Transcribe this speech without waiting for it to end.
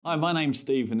Hi, my name's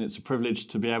Steve, and it's a privilege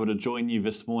to be able to join you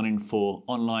this morning for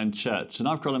online church. And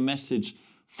I've got a message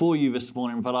for you this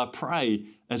morning that I pray,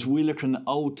 as we look at an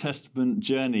Old Testament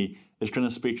journey, is going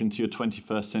to speak into your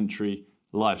 21st century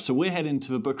life. So we're heading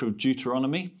to the book of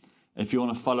Deuteronomy. If you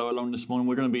want to follow along this morning,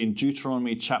 we're going to be in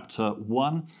Deuteronomy chapter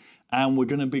 1, and we're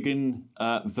going to begin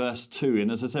verse 2.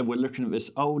 And as I said, we're looking at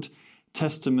this Old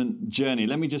Testament journey.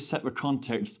 Let me just set the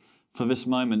context for this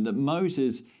moment, that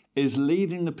Moses is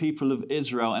leading the people of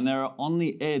Israel, and they're on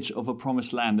the edge of a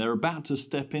promised land. They're about to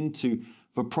step into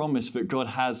the promise that God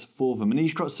has for them. And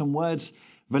he's got some words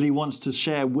that he wants to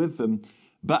share with them.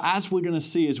 But as we're going to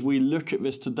see as we look at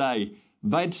this today,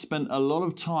 they'd spent a lot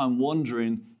of time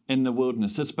wandering in the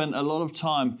wilderness. They spent a lot of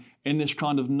time in this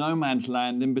kind of no man's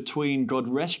land, in between God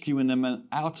rescuing them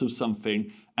out of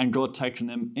something and God taking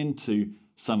them into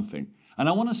something. And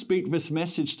I want to speak this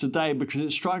message today because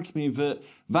it strikes me that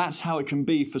that's how it can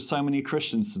be for so many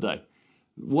Christians today.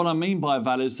 What I mean by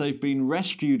that is they've been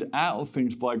rescued out of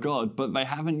things by God, but they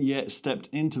haven't yet stepped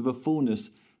into the fullness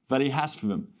that he has for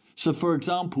them. So for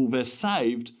example, they're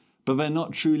saved, but they're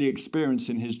not truly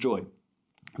experiencing his joy.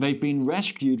 They've been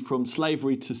rescued from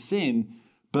slavery to sin,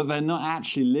 but they're not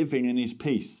actually living in his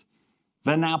peace.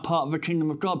 They're now part of the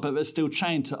kingdom of God, but they're still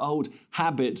chained to old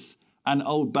habits and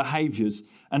old behaviors,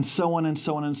 and so on and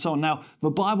so on and so on. Now, the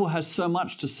Bible has so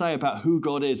much to say about who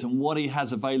God is and what he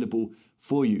has available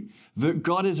for you. That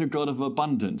God is a God of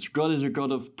abundance. God is a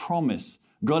God of promise.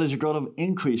 God is a God of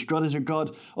increase. God is a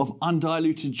God of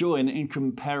undiluted joy and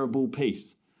incomparable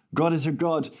peace. God is a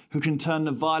God who can turn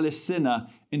the vilest sinner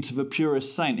into the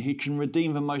purest saint. He can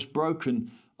redeem the most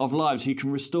broken of lives. He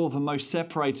can restore the most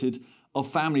separated of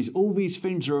families. All these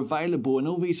things are available, and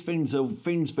all these things are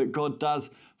things that God does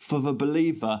for the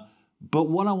believer. But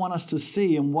what I want us to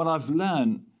see, and what I've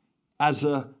learned as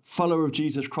a follower of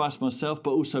Jesus Christ myself,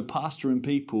 but also pastoring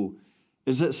people,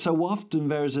 is that so often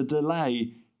there is a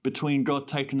delay between God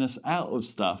taking us out of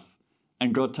stuff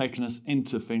and God taking us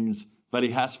into things that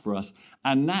he has for us.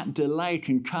 And that delay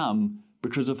can come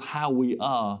because of how we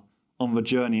are on the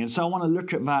journey. And so I want to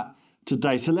look at that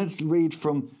today. So let's read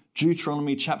from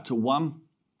Deuteronomy chapter 1.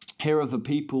 Here are the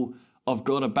people of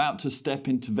God about to step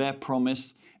into their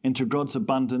promise, into God's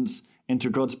abundance, into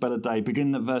God's better day.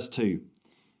 Beginning at verse 2.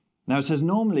 Now it says,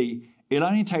 normally it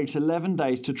only takes 11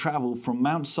 days to travel from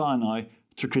Mount Sinai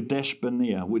to Kadesh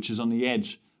Barnea, which is on the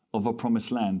edge of a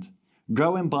promised land,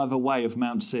 going by the way of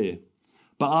Mount Seir.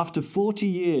 But after 40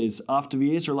 years after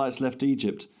the Israelites left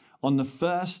Egypt, on the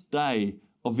first day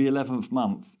of the 11th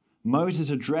month, Moses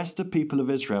addressed the people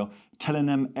of Israel, telling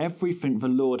them everything the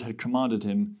Lord had commanded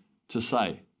him to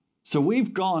say. So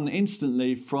we've gone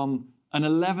instantly from an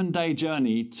 11-day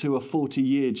journey to a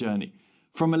 40-year journey.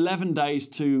 From 11 days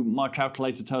to, my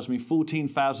calculator tells me,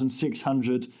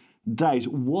 14,600 days.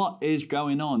 What is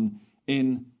going on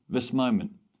in this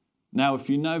moment? Now, if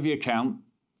you know the account,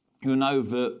 you'll know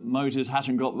that Moses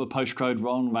hasn't got the postcode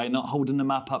wrong. They're not holding the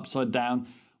map upside down.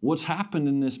 What's happened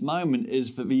in this moment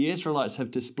is that the Israelites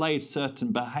have displayed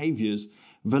certain behaviors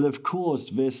that have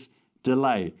caused this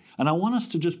delay. And I want us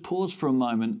to just pause for a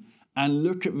moment and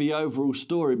look at the overall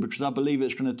story, because I believe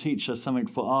it's going to teach us something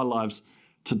for our lives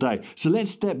today. So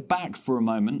let's step back for a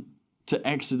moment to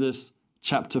Exodus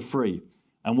chapter 3,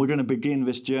 and we're going to begin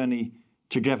this journey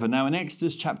together. Now in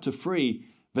Exodus chapter 3,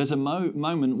 there's a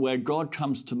moment where God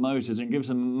comes to Moses and gives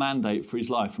him a mandate for his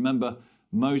life. Remember,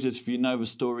 Moses, if you know the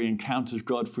story, encounters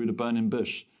God through the burning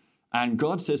bush. And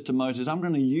God says to Moses, I'm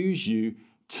going to use you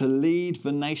to lead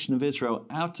the nation of Israel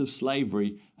out of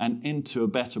slavery and into a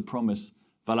better promise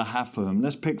that I have for them.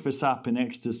 Let's pick this up in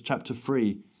Exodus chapter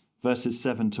 3, verses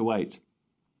 7 to 8.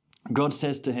 God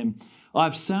says to him, I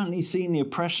have certainly seen the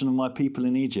oppression of my people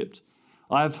in Egypt.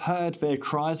 I have heard their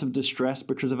cries of distress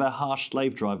because of our harsh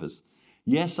slave drivers.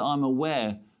 Yes, I'm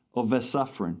aware of their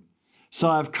suffering. So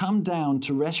I have come down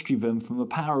to rescue them from the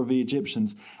power of the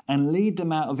Egyptians and lead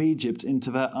them out of Egypt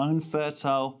into their own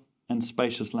fertile and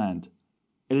spacious land.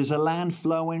 It is a land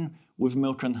flowing with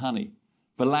milk and honey,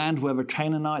 the land where the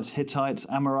Canaanites, Hittites,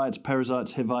 Amorites,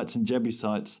 Perizzites, Hivites, and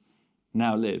Jebusites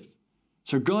now live.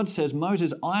 So God says,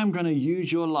 Moses, I am going to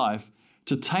use your life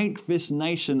to take this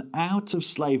nation out of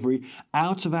slavery,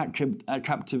 out of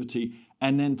captivity,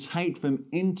 and then take them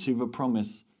into the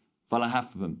promise that I have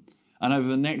for them. And over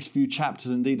the next few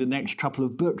chapters, indeed the next couple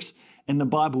of books in the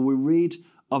Bible, we read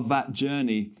of that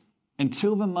journey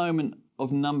until the moment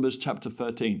of Numbers chapter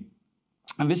 13.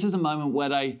 And this is a moment where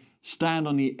they stand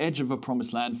on the edge of a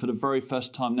promised land for the very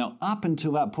first time. Now, up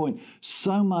until that point,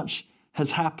 so much has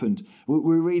happened.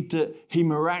 We read that he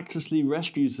miraculously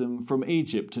rescues them from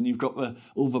Egypt, and you've got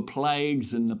all the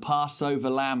plagues and the Passover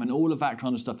lamb and all of that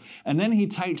kind of stuff. And then he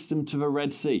takes them to the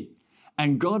Red Sea.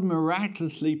 And God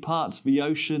miraculously parts the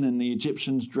ocean and the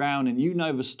Egyptians drown, and you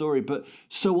know the story, but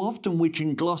so often we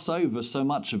can gloss over so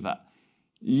much of that.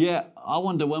 Yeah, I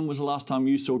wonder, when was the last time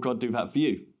you saw God do that for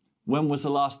you? When was the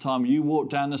last time you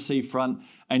walked down the seafront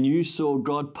and you saw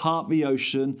God part the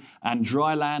ocean and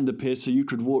dry land appear so you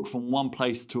could walk from one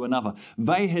place to another?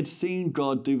 They had seen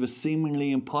God do the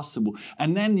seemingly impossible.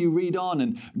 And then you read on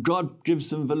and God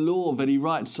gives them the law that he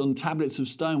writes on tablets of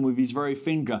stone with his very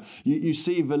finger. You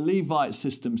see the Levite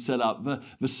system set up,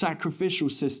 the sacrificial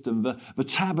system, the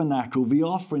tabernacle, the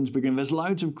offerings begin. There's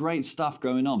loads of great stuff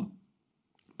going on.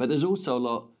 But there's also a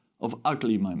lot of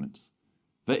ugly moments.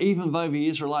 That even though the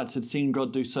Israelites had seen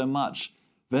God do so much,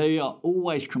 they are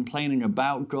always complaining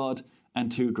about God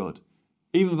and to God.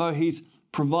 Even though he's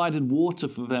provided water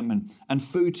for them and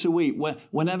food to eat,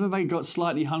 whenever they got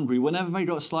slightly hungry, whenever they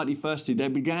got slightly thirsty, they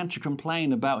began to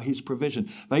complain about his provision.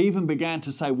 They even began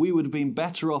to say, we would have been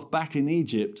better off back in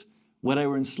Egypt where they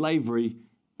were in slavery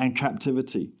and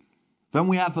captivity. Then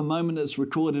we have a moment that's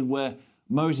recorded where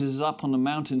Moses is up on the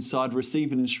mountainside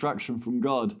receiving instruction from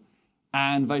God.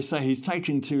 And they say he's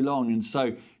taking too long. And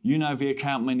so, you know the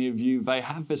account, many of you, they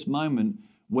have this moment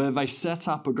where they set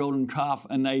up a golden calf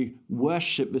and they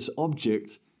worship this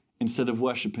object instead of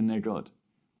worshiping their God.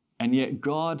 And yet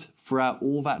God, throughout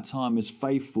all that time, is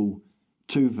faithful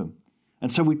to them. And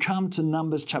so we come to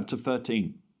Numbers chapter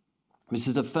 13. This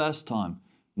is the first time,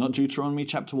 not Deuteronomy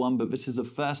chapter 1, but this is the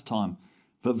first time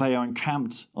that they are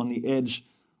encamped on the edge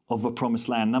of the promised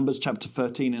land. Numbers chapter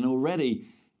 13, and already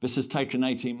this has taken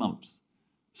 18 months.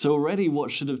 So already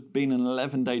what should have been an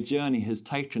 11-day journey has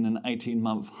taken an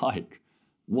 18-month hike.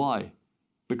 Why?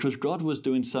 Because God was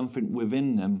doing something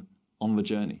within them on the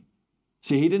journey.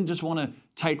 See, he didn't just want to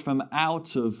take them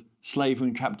out of slavery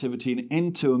and captivity and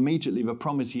into immediately the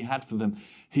promise he had for them.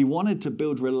 He wanted to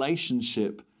build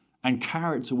relationship and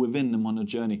character within them on a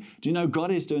journey. Do you know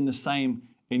God is doing the same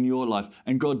in your life?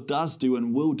 And God does do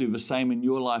and will do the same in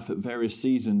your life at various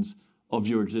seasons of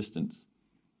your existence.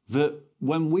 That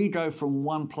when we go from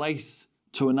one place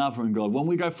to another in God, when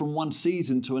we go from one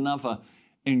season to another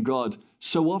in God,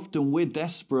 so often we're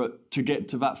desperate to get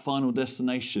to that final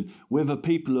destination. We're the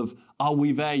people of, are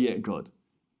we there yet, God?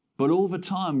 But all the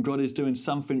time, God is doing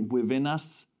something within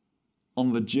us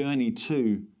on the journey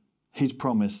to his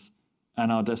promise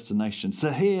and our destination.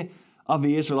 So here are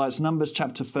the Israelites, Numbers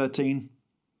chapter 13.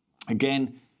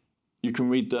 Again, you can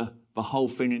read the whole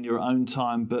thing in your own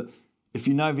time, but if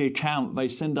you know the account, they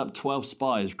send up 12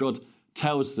 spies. God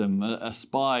tells them, a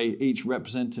spy, each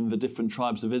representing the different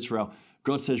tribes of Israel.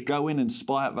 God says, go in and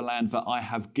spy out the land that I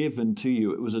have given to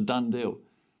you. It was a done deal.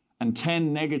 And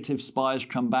 10 negative spies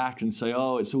come back and say,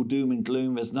 oh, it's all doom and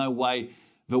gloom. There's no way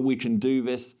that we can do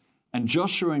this. And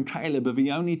Joshua and Caleb are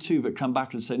the only two that come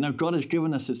back and say, no, God has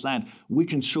given us this land. We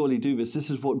can surely do this. This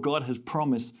is what God has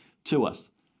promised to us.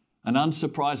 And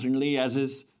unsurprisingly, as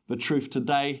is the truth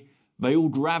today, they all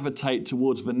gravitate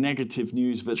towards the negative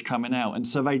news that's coming out. And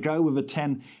so they go with the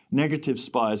 10 negative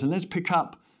spies. And let's pick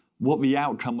up what the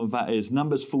outcome of that is.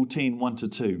 Numbers 14,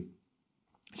 1-2. It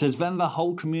says, then the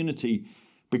whole community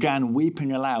began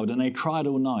weeping aloud, and they cried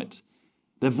all night.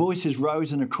 Their voices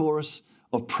rose in a chorus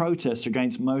of protest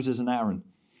against Moses and Aaron.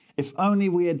 If only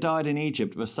we had died in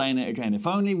Egypt, we're saying it again. If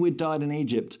only we'd died in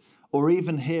Egypt, or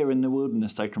even here in the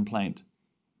wilderness, they complained.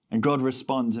 And God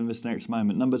responds in this next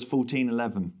moment. Numbers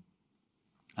 14:11.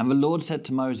 And the Lord said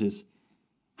to Moses,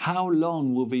 how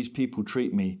long will these people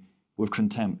treat me with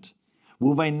contempt?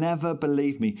 Will they never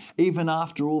believe me, even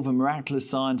after all the miraculous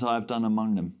signs I have done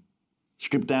among them?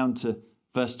 Skip down to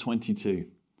verse 22. It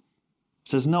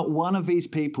says, not one of these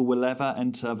people will ever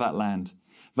enter that land.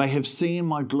 They have seen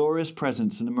my glorious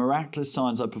presence and the miraculous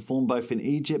signs I performed both in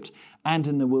Egypt and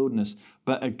in the wilderness.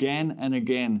 But again and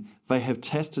again, they have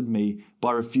tested me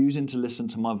by refusing to listen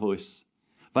to my voice.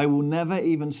 They will never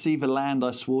even see the land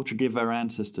I swore to give their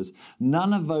ancestors.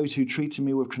 None of those who treated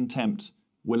me with contempt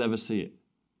will ever see it.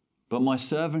 But my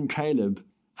servant Caleb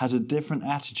has a different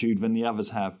attitude than the others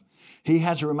have. He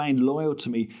has remained loyal to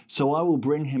me, so I will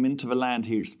bring him into the land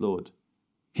he explored.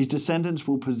 His descendants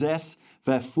will possess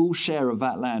their full share of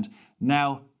that land.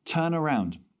 Now turn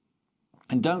around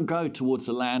and don't go towards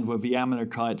the land where the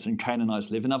Amalekites and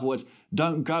Canaanites live. In other words,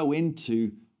 don't go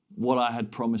into what I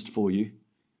had promised for you.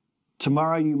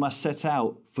 Tomorrow you must set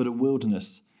out for the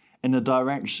wilderness in the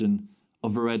direction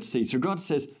of the Red Sea. So God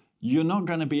says, you're not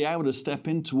going to be able to step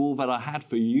into all that I had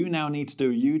for you. You now need to do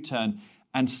a U-turn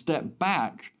and step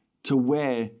back to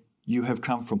where you have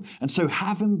come from. And so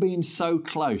having been so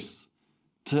close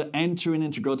to entering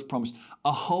into God's promise,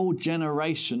 a whole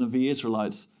generation of the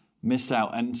Israelites miss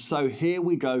out. And so here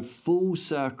we go, full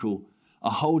circle. A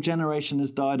whole generation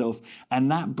has died off, and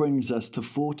that brings us to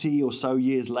 40 or so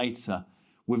years later,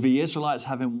 with the Israelites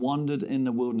having wandered in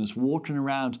the wilderness, walking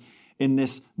around in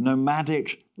this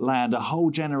nomadic land. A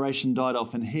whole generation died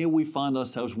off, and here we find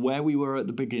ourselves where we were at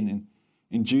the beginning,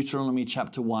 in Deuteronomy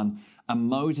chapter 1, and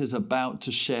Moses about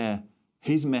to share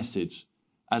his message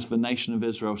as the nation of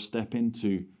Israel step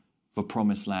into the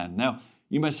promised land. Now,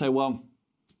 you may say, well,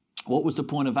 what was the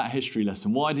point of that history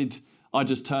lesson? Why did I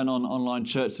just turn on online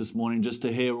church this morning just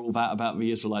to hear all that about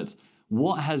the Israelites?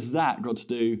 What has that got to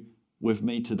do with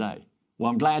me today?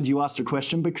 Well, I'm glad you asked the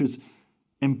question, because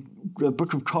in the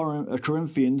book of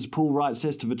Corinthians, Paul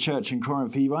says to the church in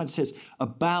Corinth, says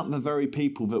about the very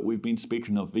people that we've been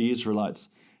speaking of, the Israelites,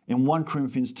 in 1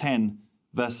 Corinthians 10,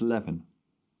 verse 11.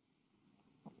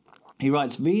 He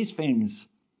writes, these things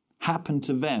happened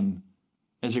to them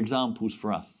as examples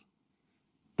for us.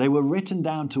 They were written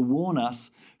down to warn us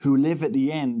who live at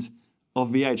the end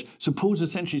of the age. So Paul's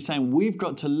essentially saying we've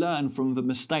got to learn from the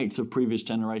mistakes of previous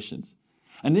generations.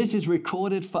 And this is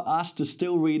recorded for us to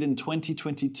still read in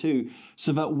 2022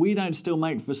 so that we don't still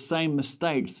make the same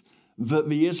mistakes that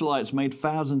the Israelites made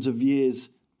thousands of years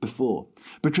before.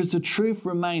 Because the truth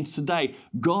remains today,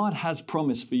 God has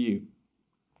promised for you.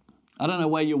 I don't know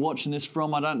where you're watching this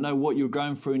from. I don't know what you're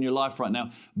going through in your life right now,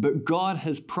 but God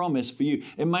has promised for you.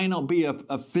 It may not be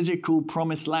a physical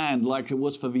promised land like it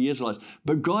was for the Israelites,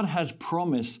 but God has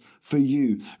promised for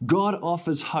you. God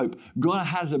offers hope. God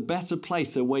has a better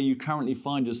place than where you currently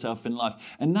find yourself in life.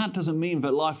 And that doesn't mean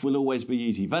that life will always be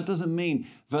easy. That doesn't mean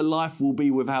that life will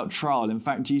be without trial. In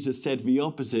fact, Jesus said the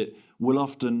opposite will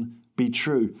often be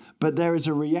true. But there is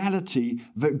a reality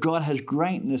that God has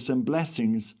greatness and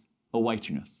blessings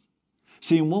awaiting us.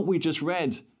 See, in what we just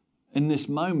read in this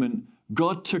moment,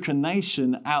 God took a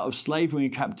nation out of slavery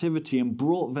and captivity and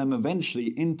brought them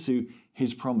eventually into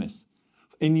his promise.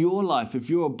 In your life, if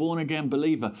you're a born-again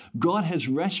believer, God has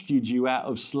rescued you out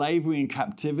of slavery and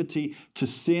captivity to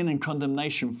sin and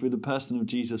condemnation through the person of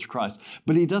Jesus Christ.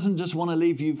 But he doesn't just want to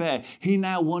leave you there. He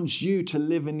now wants you to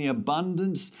live in the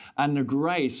abundance and the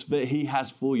grace that he has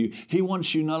for you. He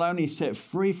wants you not only set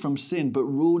free from sin, but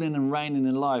ruling and reigning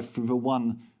in life through the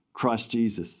one Christ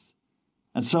Jesus.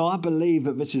 And so I believe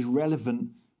that this is relevant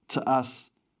to us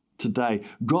today.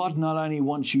 God not only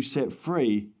wants you set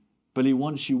free, but he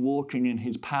wants you walking in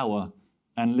his power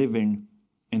and living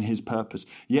in his purpose.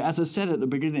 Yet, as I said at the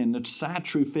beginning, the sad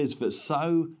truth is that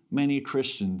so many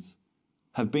Christians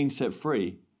have been set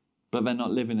free, but they're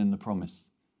not living in the promise.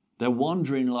 They're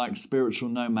wandering like spiritual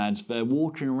nomads. They're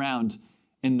walking around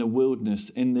in the wilderness,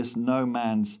 in this no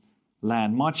man's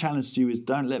land. My challenge to you is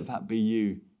don't let that be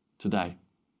you today.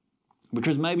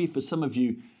 Because maybe for some of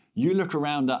you, you look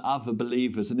around at other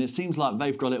believers and it seems like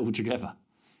they've got it all together.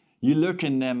 You look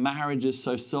and their marriage is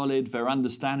so solid, their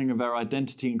understanding of their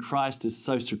identity in Christ is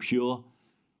so secure.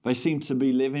 They seem to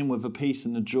be living with the peace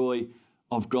and the joy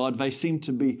of God. They seem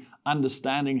to be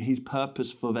understanding his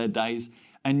purpose for their days,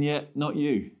 and yet not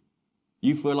you.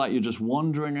 You feel like you're just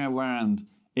wandering around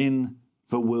in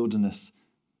the wilderness.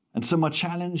 And so my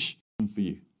challenge for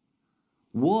you,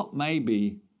 what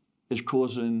maybe is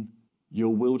causing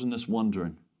your wilderness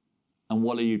wandering, and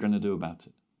what are you going to do about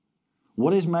it?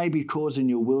 What is maybe causing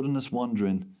your wilderness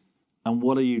wandering, and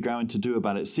what are you going to do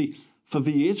about it? See, for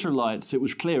the Israelites, it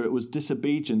was clear it was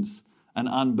disobedience and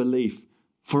unbelief.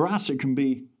 For us, it can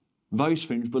be those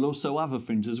things, but also other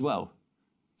things as well.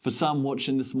 For some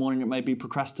watching this morning, it may be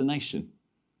procrastination.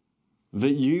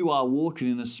 That you are walking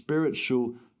in a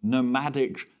spiritual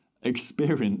nomadic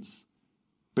experience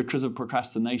because of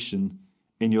procrastination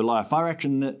in your life. I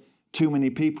reckon that too many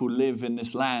people live in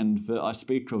this land that I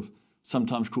speak of,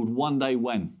 sometimes called one day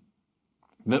when.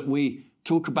 That we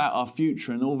talk about our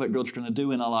future and all that God's going to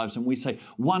do in our lives, and we say,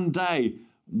 one day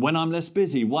when I'm less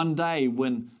busy, one day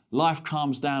when life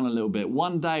calms down a little bit,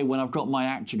 one day when I've got my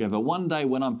act together, one day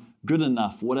when I'm good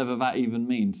enough, whatever that even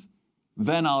means,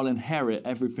 then I'll inherit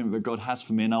everything that God has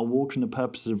for me and I'll walk in the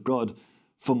purposes of God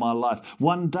for my life.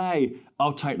 One day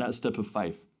I'll take that step of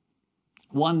faith.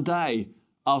 One day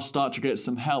I'll start to get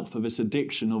some help for this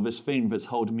addiction or this thing that's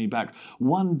holding me back.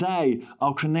 One day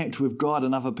I'll connect with God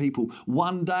and other people.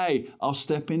 One day I'll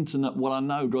step into what I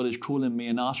know God is calling me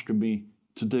and asking me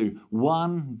to do.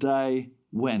 One day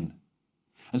when.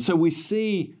 And so we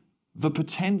see the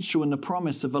potential and the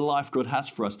promise of the life God has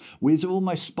for us. We've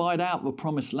almost spied out the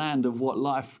promised land of what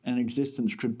life and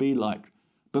existence could be like.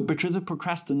 But because of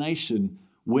procrastination,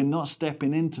 we're not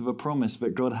stepping into the promise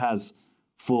that God has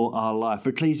for our life.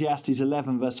 Ecclesiastes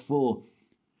 11 verse 4,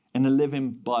 In the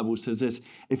Living Bible says this: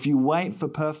 if you wait for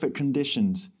perfect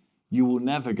conditions, you will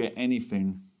never get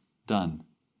anything done.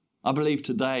 I believe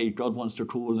today God wants to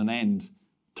call an end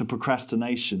to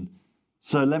procrastination.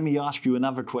 So let me ask you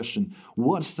another question.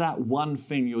 What's that one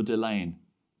thing you're delaying?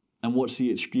 And what's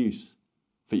the excuse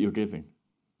that you're giving?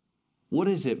 What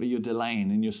is it that you're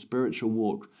delaying in your spiritual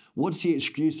walk? What's the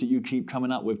excuse that you keep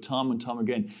coming up with time and time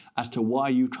again as to why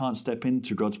you can't step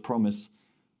into God's promise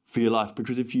for your life?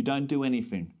 Because if you don't do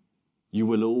anything, you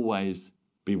will always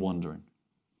be wandering.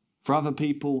 For other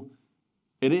people,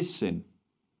 it is sin.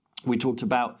 We talked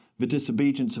about the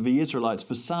disobedience of the Israelites.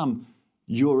 For some,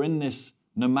 you're in this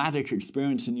nomadic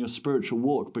experience in your spiritual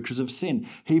walk because of sin.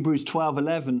 Hebrews 12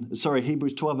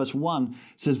 verse 1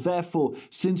 says, therefore,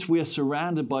 since we are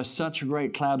surrounded by such a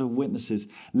great cloud of witnesses,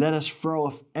 let us throw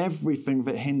off everything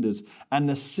that hinders and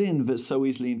the sin that so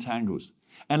easily entangles.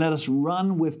 And let us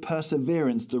run with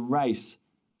perseverance the race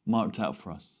marked out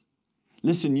for us.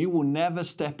 Listen, you will never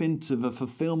step into the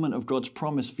fulfillment of God's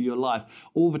promise for your life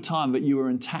all the time that you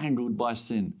are entangled by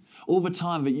sin. All the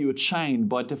time that you are chained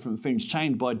by different things,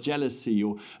 chained by jealousy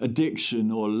or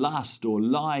addiction or lust or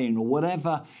lying or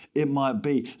whatever it might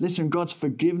be. Listen, God's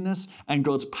forgiveness and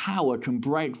God's power can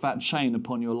break that chain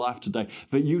upon your life today,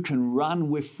 that you can run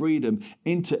with freedom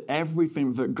into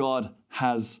everything that God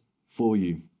has for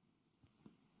you.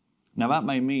 Now, that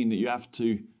may mean that you have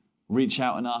to reach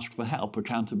out and ask for help,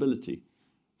 accountability.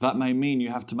 That may mean you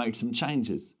have to make some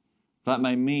changes. That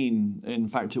may mean, in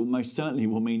fact, it most certainly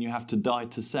will mean you have to die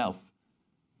to self.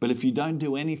 But if you don't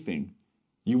do anything,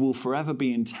 you will forever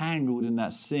be entangled in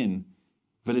that sin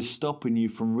that is stopping you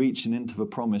from reaching into the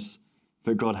promise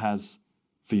that God has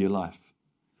for your life.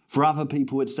 For other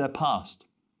people, it's their past.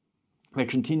 They're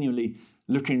continually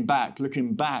looking back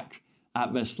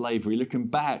at their slavery, looking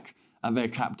back at their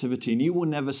captivity. And you will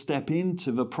never step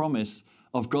into the promise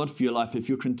of God for your life if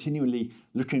you're continually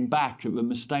looking back at the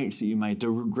mistakes that you made, the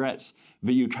regrets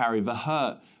that you carry, the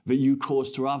hurt that you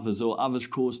caused to others or others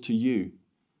caused to you.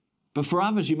 But for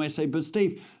others, you may say, but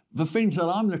Steve, the things that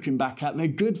I'm looking back at, they're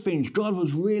good things. God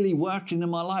was really working in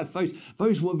my life.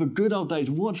 Those were the good old days.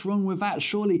 What's wrong with that?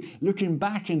 Surely looking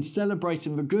back and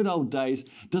celebrating the good old days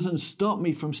doesn't stop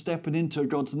me from stepping into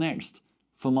God's next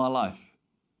for my life.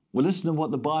 Well, listen to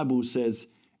what the Bible says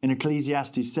in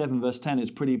Ecclesiastes 7 verse 10. It's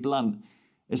pretty blunt.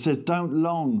 It says, don't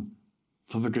long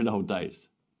for the good old days.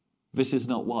 This is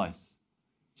not wise.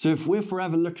 So if we're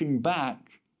forever looking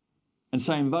back and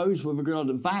saying those were the good old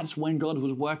days, that's when God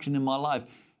was working in my life,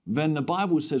 then the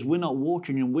Bible says we're not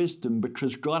walking in wisdom,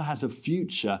 because God has a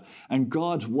future, and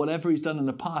God, whatever he's done in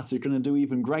the past, is going to do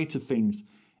even greater things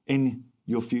in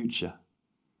your future.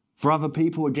 For other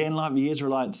people, again, like the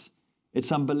Israelites,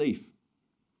 it's unbelief.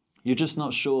 You're just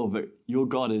not sure that your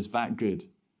God is that good,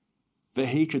 that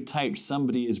he could take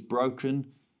somebody as broken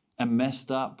and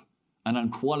messed up and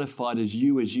unqualified as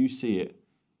you see it,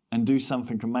 and do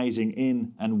something amazing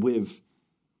in and with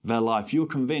their life. You're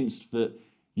convinced that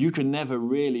you can never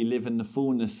really live in the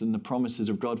fullness and the promises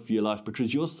of God for your life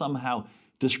because you're somehow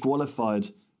disqualified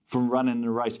from running the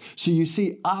race. So you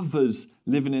see others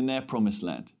living in their promised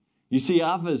land. You see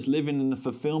others living in the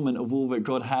fulfillment of all that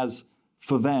God has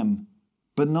for them,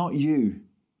 but not you.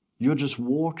 You're just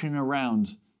walking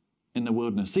around in the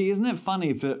wilderness. See, isn't it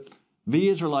funny that the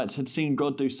Israelites had seen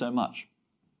God do so much?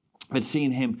 They'd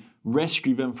seen him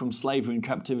rescue them from slavery and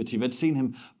captivity. They'd seen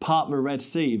him part the Red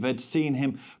Sea. They'd seen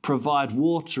him provide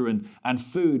water and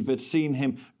food. They'd seen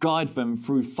him guide them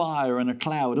through fire and a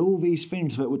cloud, all these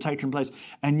things that were taking place.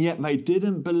 And yet they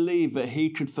didn't believe that he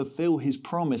could fulfill his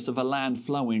promise of a land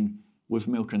flowing with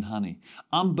milk and honey.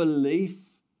 Unbelief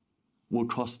will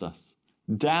cost us.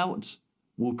 Doubt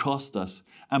will cost us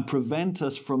and prevent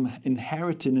us from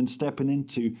inheriting and stepping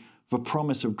into the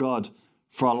promise of God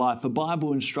for our life. The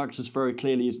Bible instructs us very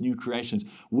clearly as new creations.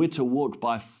 We're to walk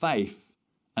by faith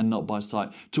and not by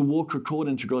sight. To walk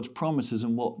according to God's promises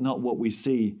and not what we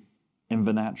see in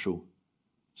the natural.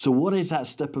 So what is that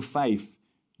step of faith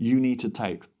you need to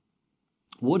take?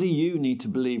 What do you need to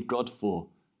believe God for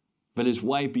that is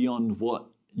way beyond what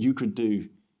you could do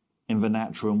in the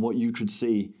natural and what you could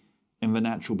see in the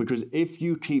natural? Because if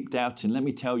you keep doubting, let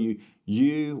me tell you,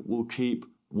 you will keep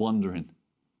wandering,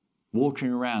 walking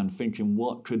around thinking,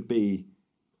 what could be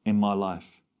in my life?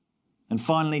 And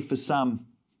finally, for some,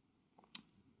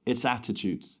 it's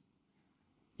attitudes.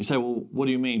 You say, well, what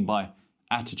do you mean by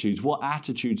attitudes? What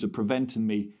attitudes are preventing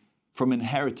me from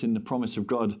inheriting the promise of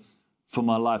God for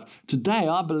my life? Today,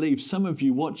 I believe some of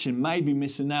you watching may be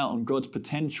missing out on God's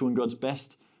potential and God's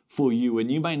best for you, and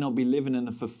you may not be living in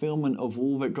the fulfillment of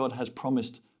all that God has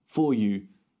promised for you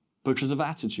because of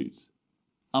attitudes,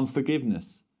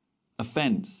 unforgiveness,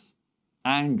 offense,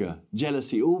 anger,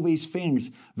 jealousy, all these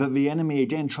things that the enemy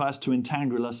again tries to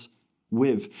entangle us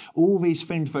with. All these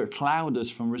things that cloud us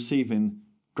from receiving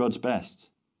God's best.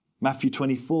 Matthew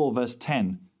 24 verse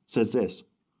 10 says this.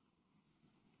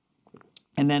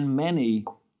 And then many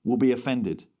will be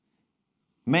offended.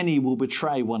 Many will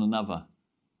betray one another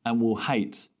and will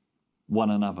hate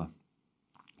one another.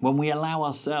 When we allow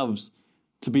ourselves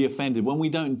to be offended, when we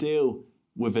don't deal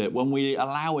with it, when we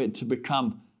allow it to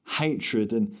become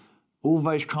hatred and all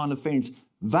those kind of things,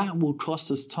 that will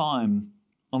cost us time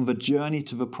on the journey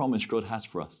to the promise God has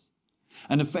for us.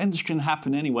 And offense can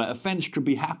happen anywhere. Offense could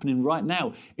be happening right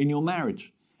now in your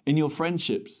marriage, in your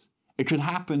friendships. It could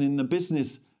happen in the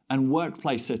business and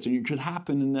workplace setting. It could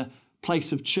happen in the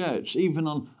place of church, even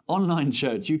on online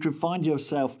church. You could find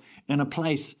yourself in a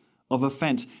place of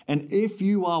offense. And if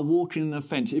you are walking in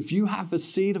offense, if you have a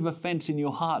seed of offense in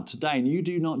your heart today and you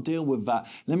do not deal with that,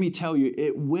 let me tell you,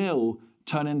 it will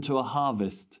turn into a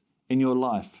harvest in your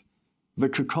life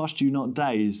that could cost you not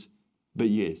days, but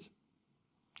years.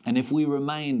 And if we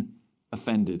remain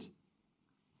offended,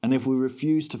 and if we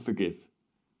refuse to forgive,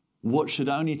 what should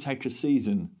only take a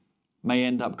season may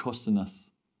end up costing us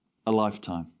a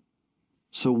lifetime.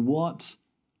 So what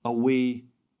are we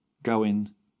going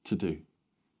to do?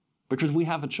 Because we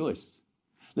have a choice.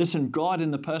 Listen, God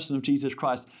in the person of Jesus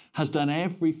Christ has done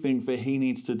everything that he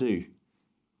needs to do.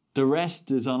 The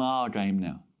rest is on our game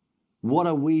now. What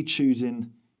are we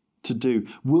choosing to do?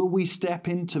 Will we step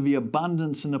into the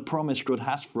abundance and the promise God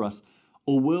has for us,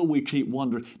 or will we keep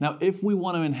wandering? Now, if we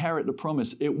want to inherit the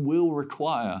promise, it will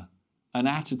require an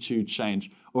attitude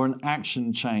change or an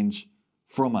action change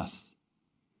from us.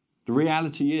 The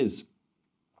reality is,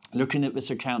 looking at this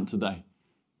account today,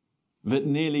 that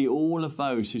nearly all of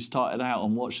those who started out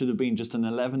on what should have been just an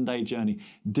 11-day journey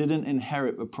didn't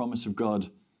inherit the promise of God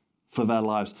for their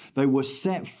lives. They were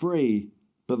set free,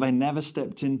 but they never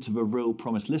stepped into the real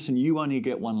promise. Listen, you only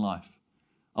get one life.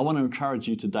 I want to encourage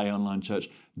you today, online church,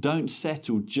 don't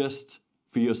settle just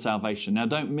for your salvation. Now,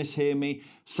 don't mishear me.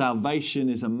 Salvation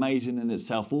is amazing in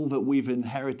itself. All that we've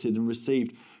inherited and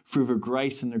received through the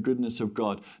grace and the goodness of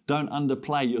God. Don't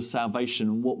underplay your salvation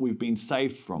and what we've been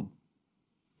saved from.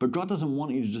 But God doesn't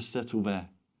want you to just settle there.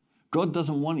 God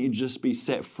doesn't want you to just be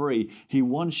set free. He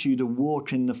wants you to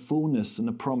walk in the fullness and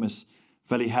the promise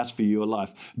that he has for your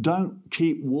life. Don't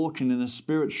keep walking in a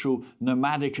spiritual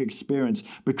nomadic experience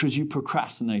because you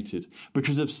procrastinated,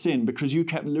 because of sin, because you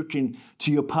kept looking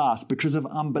to your past, because of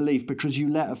unbelief, because you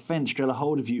let offense get a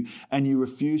hold of you and you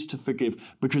refused to forgive,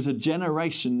 because a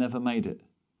generation never made it.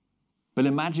 But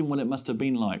imagine what it must have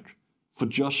been like for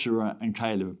Joshua and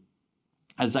Caleb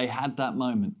as they had that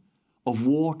moment of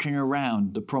walking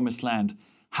around the promised land,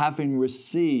 having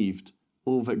received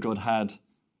all that God had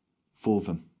for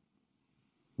them.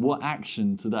 What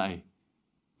action today,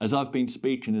 as I've been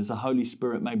speaking, as the Holy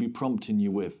Spirit may be prompting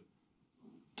you with,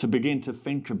 to begin to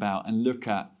think about and look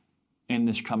at in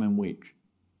this coming week?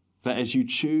 That as you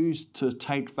choose to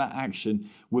take that action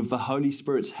with the Holy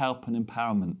Spirit's help and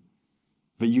empowerment,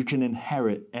 that you can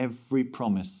inherit every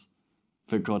promise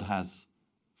that God has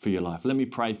for your life. Let me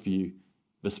pray for you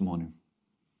this morning.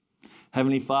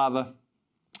 Heavenly Father,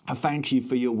 I thank you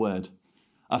for your word.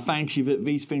 I thank you that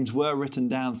these things were written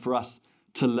down for us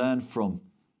to learn from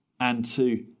and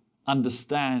to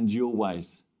understand your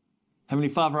ways. Heavenly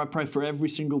Father, I pray for every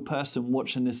single person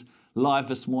watching this live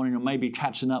this morning or maybe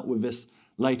catching up with this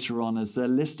later on as they're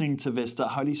listening to this, that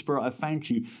Holy Spirit, I thank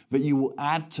you that you will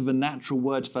add to the natural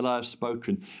words that I have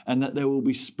spoken and that there will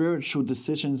be spiritual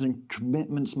decisions and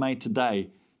commitments made today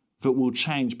that will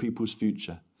change people's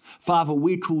future. Father,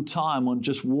 we call time on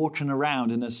just walking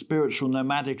around in a spiritual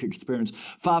nomadic experience.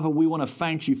 Father, we want to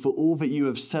thank you for all that you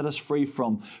have set us free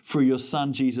from through your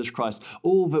Son, Jesus Christ.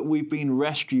 All that we've been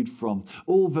rescued from,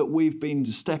 all that we've been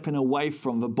stepping away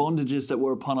from, the bondages that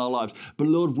were upon our lives. But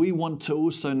Lord, we want to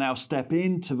also now step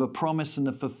into the promise and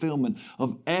the fulfillment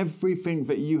of everything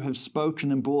that you have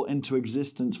spoken and brought into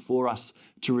existence for us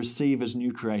to receive as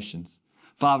new creations.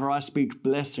 Father, I speak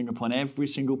blessing upon every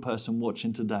single person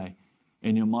watching today.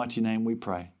 In your mighty name we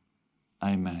pray.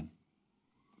 Amen.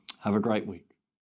 Have a great week.